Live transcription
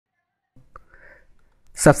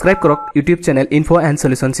subscribe কৰক YouTube channel info and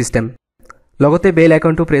solution system লগতে বেল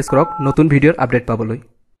আইকনটো press কৰক নতুন ভিডিঅ'ৰ আপডেট পাবলৈ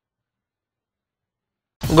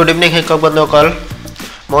গুড ইভিনিং শিক্ষক বন্ধুসকল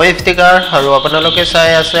মই ইফতিকাৰ আৰু আপোনালোকে চাই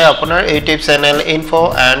আছে আপোনাৰ YouTube channel info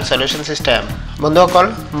and solution system বন্ধুসকল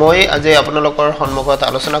মই আজি আপোনালোকৰ সন্মুখত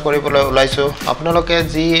আলোচনা কৰিবলৈ ওলাইছো আপোনালোকে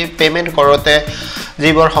যি পেমেন্ট কৰোতে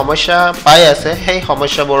যিবোৰ সমস্যা পাই আছে সেই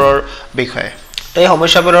সমস্যাবোৰৰ বিষয়ে এই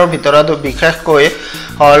সমস্যাবোৰৰ ভিতৰত বিশেষকৈ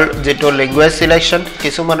হল যেটো ল্যাঙ্গুৱেজ সিলেকশন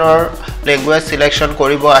কিছুমানৰ ল্যাঙ্গুৱেজ সিলেকশন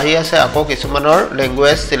কৰিব আহি আছে আকৌ কিছুমানৰ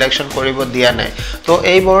ল্যাঙ্গুৱেজ সিলেকশন কৰিব দিয়া নাই তো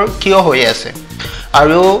এইবোৰ কিয় হৈ আছে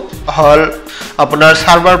আৰু হল আপোনাৰ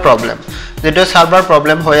সাৰ্ভাৰ প্ৰবলেম যেটো সাৰ্ভাৰ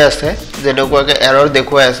প্ৰবলেম হৈ আছে যেনেকুৱাকে এৰৰ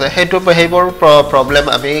দেখুৱাই আছে সেইবোৰ প্ৰবলেম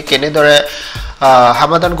আমি কেনেদৰে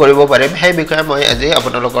সমাধান কৰিব পাৰিম সেই বিষয়ে মই আজি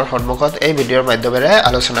আপোনালোকৰ সন্মুখত এই ভিডিঅ'ৰ মাধ্যমেৰে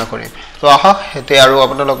আলোচনা কৰিম তো আহক হেতে আৰু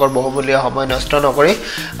আপোনালোকৰ বহুমূলীয়া সময় নষ্ট নকৰি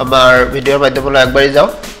আমাৰ ভিডিঅ'ৰ মাধ্যমলৈ আগবাঢ়ি যাওঁ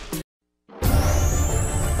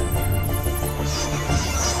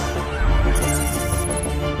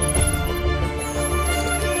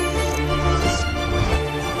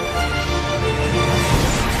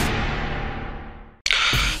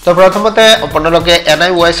তো প্ৰথমতে আপোনালোকে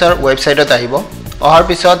NIOS ৰ ওয়েবসাইটত আহিব অহাৰ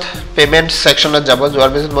পিছত পেমেন্ট সেকশনত যাব যোৱাৰ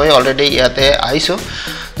পিছত মই অলৰেডি ইয়াতে আইছো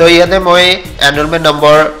তো ইয়াতে মই এনৰলমেন্ট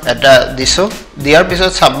নম্বৰ এটা দিছো দিয়াৰ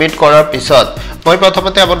পিছত সাবমিট কৰাৰ পিছত মই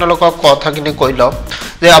প্ৰথমতে আপোনালোকক কথাখিনি কৈ লম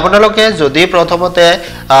যে আপোনালোকে যদি প্ৰথমতে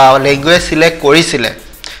ল্যাঙ্গুৱেজ সিলেক্ট কৰিছিলে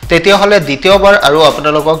তেতিয়া হলে দ্বিতীয়বাৰ আৰু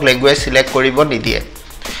আপোনালোকক ল্যাঙ্গুৱেজ সিলেক্ট কৰিব নিদিয়ে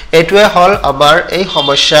এটোৱে হল আমাৰ এই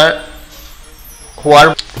সমস্যাৰ হোৱাৰ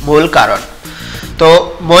মূল কাৰণ তো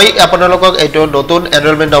মই আপোনালোকক এটো নতুন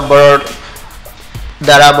এনৰলমেন্ট নম্বৰৰ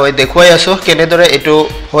দ্বাৰা মই দেখুৱাই আছো কেনেদৰে এটো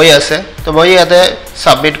হৈ আছে তো মই ইয়াতে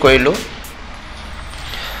সাবমিট কৰিলো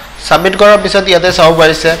সাবমিট কৰাৰ পিছত ইয়াতে চাও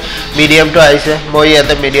পাৰিছে মিডিয়ামটো আহিছে মই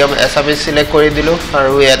ইয়াতে মিডিয়াম এছামিজ সিলেক্ট কৰি দিলো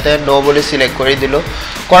আৰু ইয়াতে নো বুলি সিলেক্ট কৰি দিলো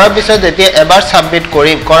কৰাৰ পিছত যেতিয়া এবাৰ সাবমিট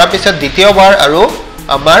কৰিম কৰাৰ পিছত দ্বিতীয়বাৰ আৰু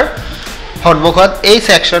আমাৰ সন্মুখত এই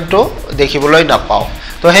সেকশনটো দেখিবলৈ নাপাও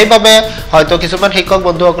তো সেইভাবে হয়তো কিছুমান শিক্ষক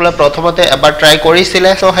বন্ধুসকলে প্ৰথমতে এবাৰ ট্ৰাই কৰিছিল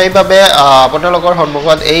সো সেইভাবে আপোনালোকৰ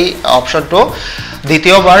সন্মুখত এই অপচনটো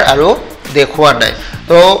দ্বিতীয়বাৰ আৰু দেখুৱা নাই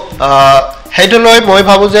তো হেইটো লৈ মই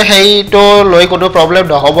ভাবো যে হেইটো লৈ কোনো প্ৰবলেম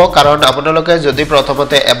নহব কাৰণ আপোনালোকে যদি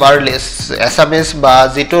প্ৰথমতে এবাৰ এছামিজ বা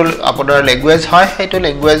যেটো আপোনাৰ ল্যাঙ্গুৱেজ হয় হেইটো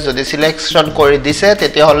ল্যাঙ্গুৱেজ যদি সিলেকশন কৰি দিছে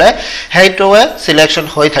তেতিয়া হলে হেইটোৱে সিলেকশন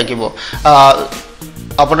হৈ থাকিব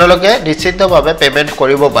আপোনালোকে নিশ্চিতভাৱে পেমেন্ট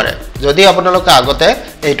কৰিব পাৰে যদি আপোনালোকে আগতে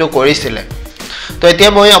এইটো কৰিছিলে তো এতিয়া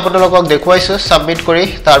মই আপোনালোকক দেখুৱাইছো সাবমিট কৰি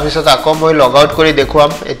তাৰ পিছত আকৌ মই লগ আউট কৰি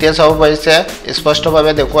দেখুৱাম এতিয়া চাব পাৰিছে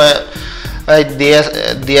স্পষ্টভাৱে দেখুৱাই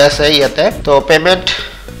দিয়া আছে ইয়াতে তো পেমেন্ট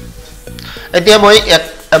এতিয়া মই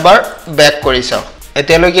এবাৰ ব্যাক কৰি চাও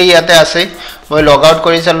এতিয়ালৈকে ইয়াতে আছে মই লগ আউট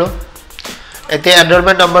কৰি চালো এতিয়া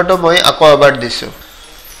এনৰলমেন্ট নম্বৰটো মই আকৌ এবাৰ দিছো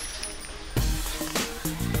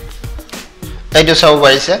এইটো চাব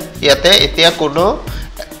পাৰিছে ইয়াতে এতিয়া কোনো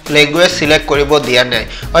ল্যাঙ্গুৱেজ সিলেক্ট কৰিব দিয়া নাই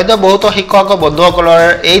হয়তো বহুত শিক্ষক বন্ধুসকলৰ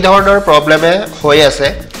এই ধৰণৰ প্ৰবলেমে হৈ আছে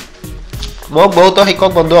মোক বহুত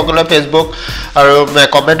শিক্ষক বন্ধুসকলে ফেসবুক আৰু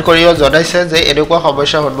কমেন্ট কৰিও জনাইছে যে এনেকুৱা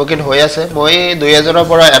সমস্যাৰ সন্মুখীন হৈ আছে মই 2000 ৰ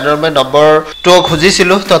পৰা এনৰলমেন্ট নম্বৰটো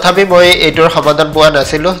খুজিছিলো তথাপি মই এইটোৰ সমাধান পোৱা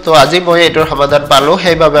নাছিলো তো আজি মই এইটোৰ সমাধান পালো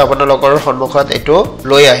সেইভাবে আপোনালোকৰ সন্মুখত এইটো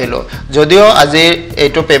লৈ আহিলো যদিও আজি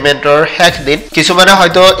এইটো পেমেন্টৰ শেষ দিন কিছুমানে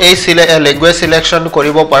হয়তো এই ল্যাঙ্গুৱেজ সিলেকশন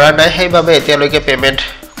কৰিব পৰা নাই সেইভাবে এতিয়ালৈকে পেমেন্ট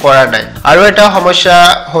কৰা নাই আৰু এটা সমস্যা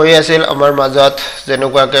হৈ আছিল আমাৰ মাজত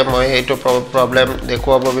যেনেকুৱাকে মই এইটো প্ৰবলেম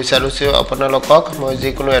দেখুৱাব বিচাৰিছো আপোনালোকক মই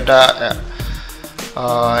যিকোনো এটা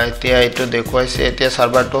এতিয়া এইটো দেখুৱাইছে এতিয়া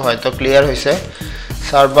সাৰ্ভাৰটো হয়তো ক্লিয়াৰ হৈছে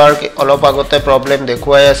সাৰ্ভাৰ অলপ আগতে প্ৰবলেম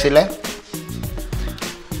দেখুৱাই আছিল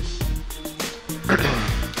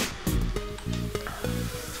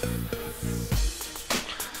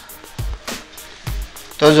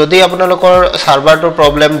তো যদি আপোনালোকৰ সাৰ্ভাৰটো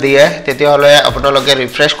প্ৰবলেম দিয়ে তেতিয়া হলে আপোনালোকে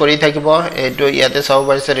ৰিফ্ৰেশ কৰি থাকিব এইটো ইয়াতে চাব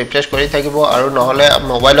পাৰিছে ৰিফ্ৰেশ কৰি থাকিব আৰু নহলে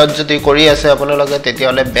মোবাইলত যদি কৰি আছে আপোনালোকে তেতিয়া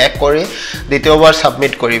হলে ব্যাক কৰি দ্বিতীয়বাৰ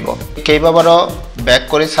সাবমিট কৰিব কেইবাবাৰ ব্যাক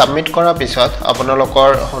কৰি সাবমিট কৰাৰ পিছত আপোনালোকৰ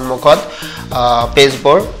সন্মুখত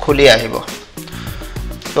পেজবোৰ খুলি আহিব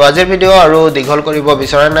তো আজিৰ ভিডিও আৰু দীঘল কৰিব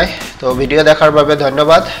বিচৰা নাই তো ভিডিও দেখাৰ বাবে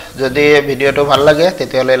ধন্যবাদ যদি ভিডিওটো ভাল লাগে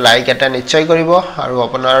তেতিয়া হলে লাইক এটা নিশ্চয় কৰিব আৰু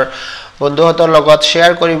আপোনাৰ বন্ধুহঁতৰ লগত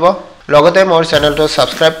শেয়াৰ কৰিব লগতে মোৰ চেনেলটো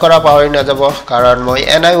সাবস্ক্ৰাইব কৰা পাহৰি নাযাব কাৰণ মই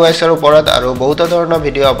NIOS ৰ ওপৰত আৰু বহুত ধৰণৰ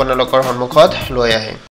ভিডিও আপোনালোকৰ সন্মুখত লৈ আহিম